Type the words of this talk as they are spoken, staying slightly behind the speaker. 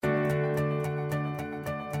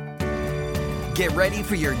Get ready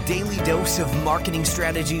for your daily dose of marketing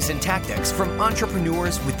strategies and tactics from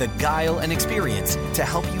entrepreneurs with the guile and experience to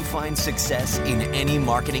help you find success in any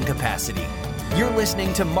marketing capacity. You're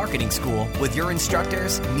listening to Marketing School with your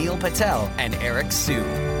instructors, Neil Patel and Eric Siu.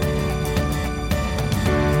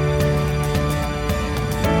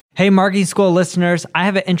 Hey, Marketing School listeners, I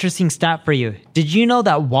have an interesting stat for you. Did you know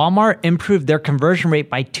that Walmart improved their conversion rate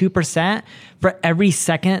by 2% for every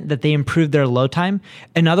second that they improved their load time?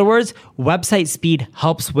 In other words, website speed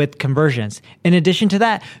helps with conversions. In addition to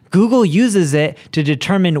that, Google uses it to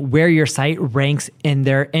determine where your site ranks in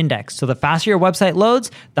their index. So the faster your website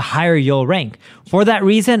loads, the higher you'll rank. For that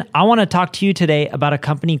reason, I want to talk to you today about a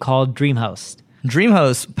company called DreamHost.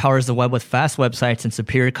 DreamHost powers the web with fast websites and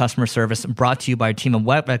superior customer service, brought to you by a team of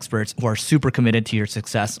web experts who are super committed to your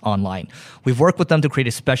success online. We've worked with them to create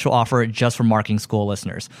a special offer just for Marketing School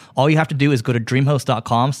listeners. All you have to do is go to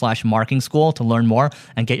dreamhost.com/marketing school to learn more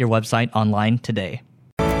and get your website online today.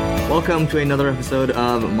 Welcome to another episode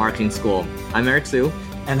of Marketing School. I'm Eric Siu.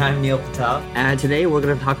 And I'm Neil Patel. And today we're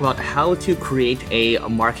going to talk about how to create a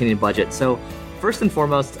marketing budget. So first and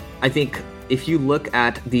foremost, I think if you look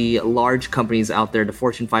at the large companies out there, the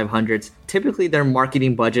Fortune 500s, typically their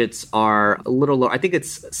marketing budgets are a little lower. I think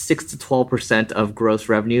it's 6 to 12% of gross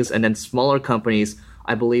revenues. And then smaller companies,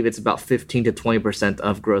 I believe it's about 15 to 20%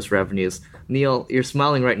 of gross revenues. Neil, you're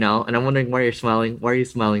smiling right now, and I'm wondering why you're smiling. Why are you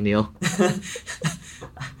smiling, Neil?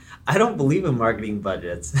 I don't believe in marketing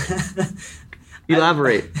budgets.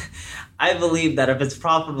 Elaborate. I believe that if it's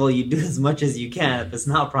profitable, you do as much as you can. If it's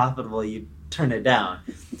not profitable, you turn it down.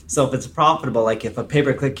 So if it's profitable, like if a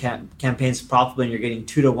pay-per-click campaign is profitable and you're getting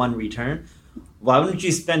 2-to-1 return, why wouldn't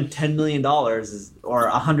you spend $10 million or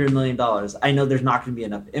 $100 million? I know there's not going to be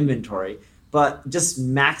enough inventory, but just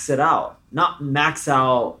max it out. Not max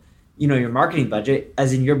out, your marketing budget,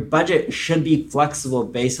 as in your budget should be flexible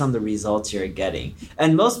based on the results you're getting.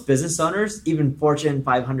 And most business owners, even Fortune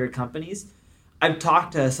 500 companies, I've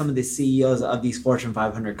talked to some of the CEOs of these Fortune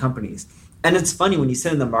 500 companies. And it's funny when you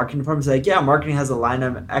sit in the marketing department, it's like, yeah, marketing has a line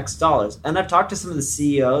of X dollars. And I've talked to some of the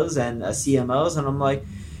CEOs and CMOs, and I'm like,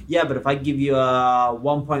 yeah, but if I give you a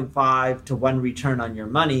 1.5 to 1 return on your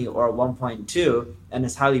money or a 1.2 and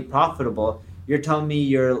it's highly profitable, you're telling me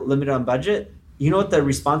you're limited on budget? You know what the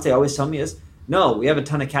response they always tell me is? No, we have a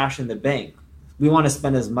ton of cash in the bank. We want to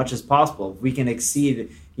spend as much as possible. If we can exceed,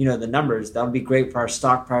 the numbers, that would be great for our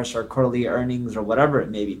stock price, our quarterly earnings, or whatever it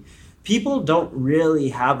may be. People don't really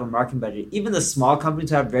have a marketing budget. Even the small companies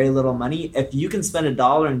who have very little money, if you can spend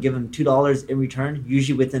 $1 and give them $2 in return,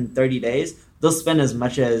 usually within 30 days, they'll spend as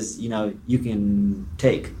much as, you can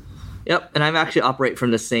take. Yep, and I actually operate from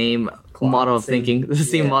the same model of thinking,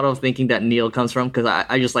 model of thinking that Neil comes from, because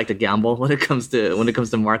I just like to gamble when it comes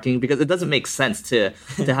to marketing, because it doesn't make sense to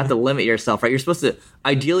have to limit yourself, right? You're supposed to,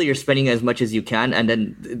 ideally, you're spending as much as you can, and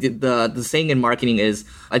then the saying in marketing is,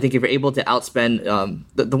 I think if you're able to outspend,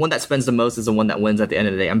 the one that spends the most is the one that wins at the end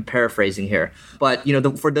of the day. I'm paraphrasing here, but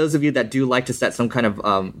for those of you that do like to set some kind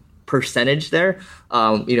of percentage there,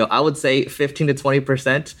 I would say 15 to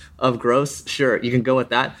 20% of gross. Sure, you can go with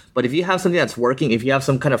that. But if you have something that's working, if you have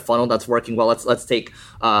some kind of funnel that's working well, let's take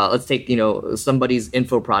somebody's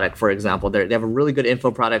info product, for example. They have a really good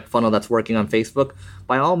info product funnel that's working on Facebook.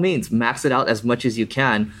 By all means, max it out as much as you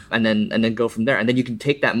can, and then go from there. And then you can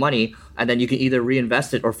take that money and then you can either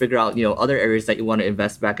reinvest it or figure out other areas that you want to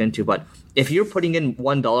invest back into. But if you're putting in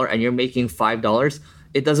 $1 and you're making $5,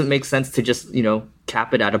 it doesn't make sense to just,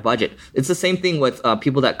 cap it at a budget. It's the same thing with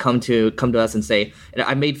people that come to us and say, and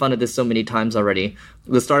I made fun of this so many times already,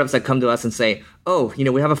 the startups that come to us and say, oh,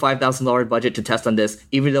 we have a $5,000 budget to test on this,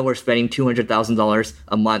 even though we're spending $200,000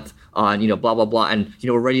 a month on, blah, blah, blah. And,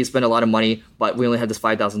 we're ready to spend a lot of money, but we only have this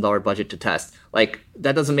 $5,000 budget to test. Like,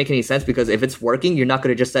 that doesn't make any sense, because if it's working, you're not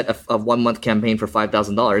going to just set a 1 month campaign for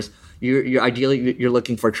 $5,000. You're ideally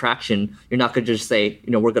looking for traction. You're not going to just say,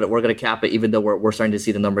 we're gonna cap it, even though we're starting to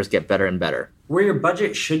see the numbers get better and better. Where your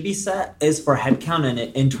budget should be set is for headcount and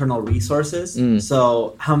internal resources.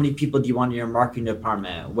 So how many people do you want in your marketing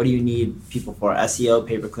department? What do you need people for? SEO,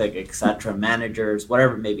 pay-per-click, etc., managers,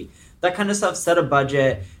 whatever it may be. That kind of stuff. Set a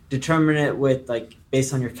budget, determine it with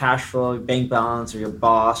based on your cash flow, your bank balance, or your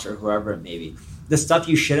boss, or whoever it may be. The stuff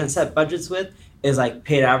you shouldn't set budgets with is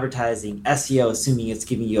paid advertising, SEO, assuming it's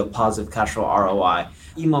giving you a positive cash flow ROI,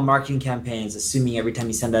 email marketing campaigns, assuming every time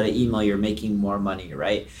you send out an email, you're making more money,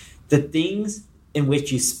 right? The things in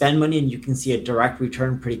which you spend money and you can see a direct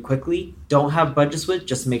return pretty quickly, don't have budgets with,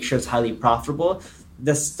 just make sure it's highly profitable.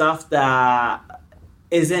 The stuff that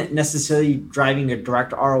isn't necessarily driving a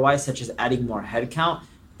direct ROI, such as adding more headcount,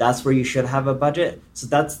 that's where you should have a budget. So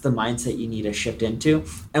that's the mindset you need to shift into.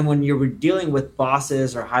 And when you're dealing with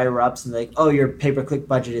bosses or higher ups and like, oh, your pay-per-click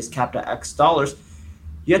budget is capped at X dollars,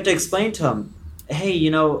 you have to explain to them, hey,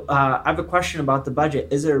 I have a question about the budget.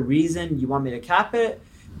 Is there a reason you want me to cap it?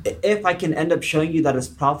 If I can end up showing you that it's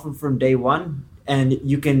profitable from day one, and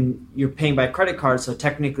you're paying by credit card, so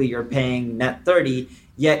technically you're paying net 30,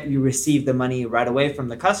 yet you receive the money right away from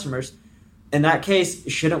the customers. In that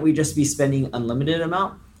case, shouldn't we just be spending unlimited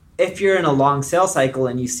amount? If you're in a long sales cycle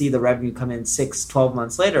and you see the revenue come in 6-12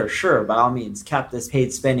 months later, sure, by all means, cap this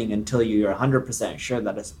paid spending until you're 100% sure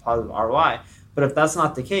that it's a positive ROI. But if that's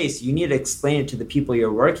not the case, you need to explain it to the people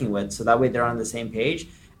you're working with so that way they're on the same page.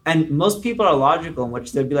 And most people are logical in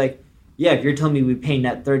which they'd be like, yeah, if you're telling me we pay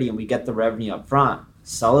net 30 and we get the revenue up front,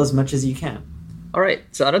 sell as much as you can. All right.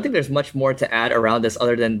 So I don't think there's much more to add around this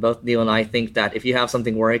other than both Neil and I think that if you have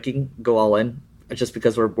something working, go all in. Just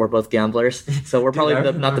because we're both gamblers. So we're probably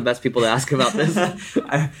not the best people to ask about this.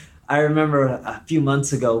 I remember a few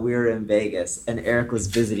months ago, we were in Vegas and Eric was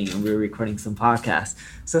visiting and we were recording some podcasts.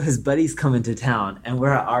 So his buddies come into town and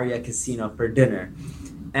we're at Aria Casino for dinner.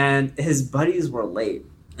 And his buddies were late.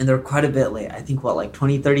 And they're quite a bit late. I think,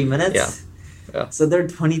 20, 30 minutes? Yeah. So they're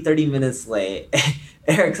 20, 30 minutes late.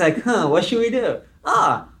 Eric's like, what should we do?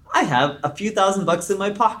 I have a few $1,000 in my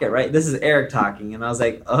pocket, right? This is Eric talking. And I was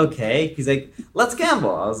like, okay. He's like, let's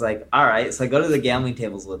gamble. I was like, all right. So I go to the gambling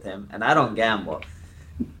tables with him, and I don't gamble.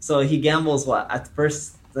 So he gambles, at the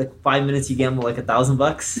first 5 minutes, you gamble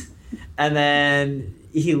 $1,000. And then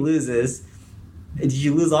he loses. Did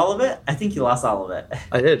you lose all of it? I think you lost all of it.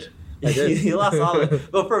 I did. He lost all of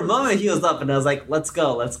it. But for a moment, he was up, and I was like, let's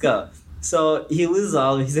go. So he loses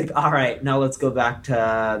all of it. He's like, all right, now let's go back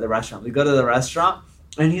to the restaurant. We go to the restaurant,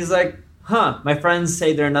 and he's like, my friends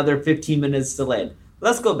say they're another 15 minutes delayed.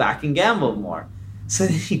 Let's go back and gamble more. So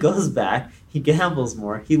he goes back, he gambles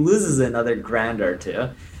more, he loses another $1,000 or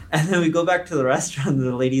 $2. And then we go back to the restaurant, and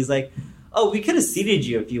the lady's like, oh, we could have seated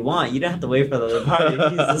you if you want. You don't have to wait for the other party.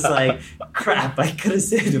 He's just like, crap, I could have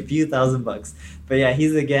saved a few $1,000. But yeah,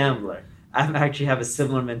 he's a gambler. I actually have a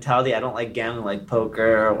similar mentality. I don't like gambling like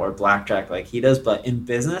poker or blackjack like he does. But in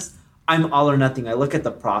business, I'm all or nothing. I look at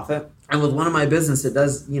the profit. And with one of my business, it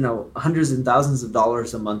does, hundreds and thousands of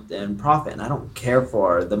dollars a month in profit. And I don't care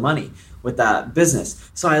for the money with that business.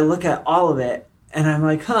 So I look at all of it and I'm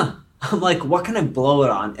like, I'm like, what can I blow it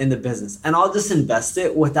on in the business? And I'll just invest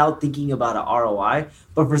it without thinking about an ROI.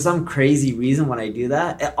 But for some crazy reason, when I do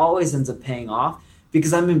that, it always ends up paying off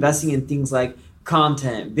because I'm investing in things like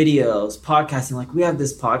content, videos, podcasting. Like we have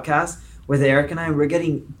this podcast with Eric and I, we're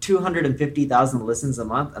getting 250,000 listens a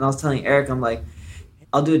month. And I was telling Eric, I'm like,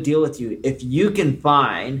 I'll do a deal with you. If you can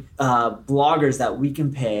find bloggers that we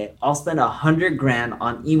can pay, I'll spend $100,000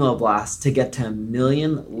 on email blasts to get to 1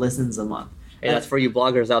 million listens a month. Hey, that's for you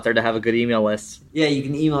bloggers out there to have a good email list. Yeah, you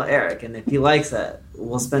can email Eric, and if he likes it,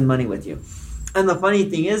 we'll spend money with you. And the funny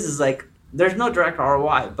thing is like, there's no direct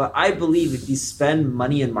ROI, but I believe if you spend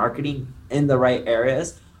money in marketing in the right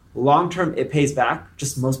areas, long-term it pays back,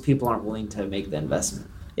 just most people aren't willing to make the investment.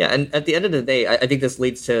 Yeah, and at the end of the day, I think this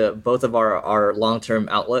leads to both of our long-term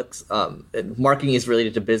outlooks. Marketing is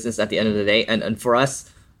related to business at the end of the day, and for us,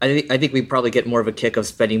 I think we probably get more of a kick of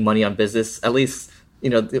spending money on business, at least,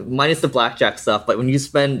 minus the blackjack stuff. But when you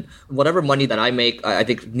spend whatever money that I make, I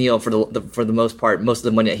think Neil, for the most part, most of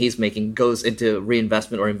the money that he's making goes into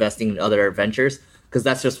reinvestment or investing in other ventures, because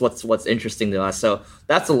that's just what's interesting to us. So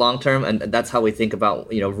that's the long term, and that's how we think about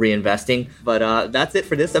reinvesting. But that's it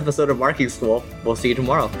for this episode of Marketing School. We'll see you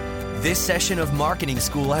tomorrow. This session of Marketing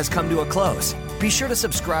School has come to a close. Be sure to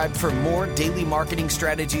subscribe for more daily marketing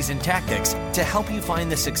strategies and tactics to help you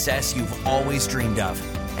find the success you've always dreamed of.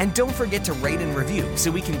 And don't forget to rate and review so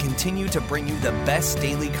we can continue to bring you the best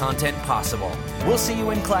daily content possible. We'll see you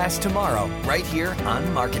in class tomorrow, right here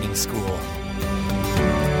on Marketing School.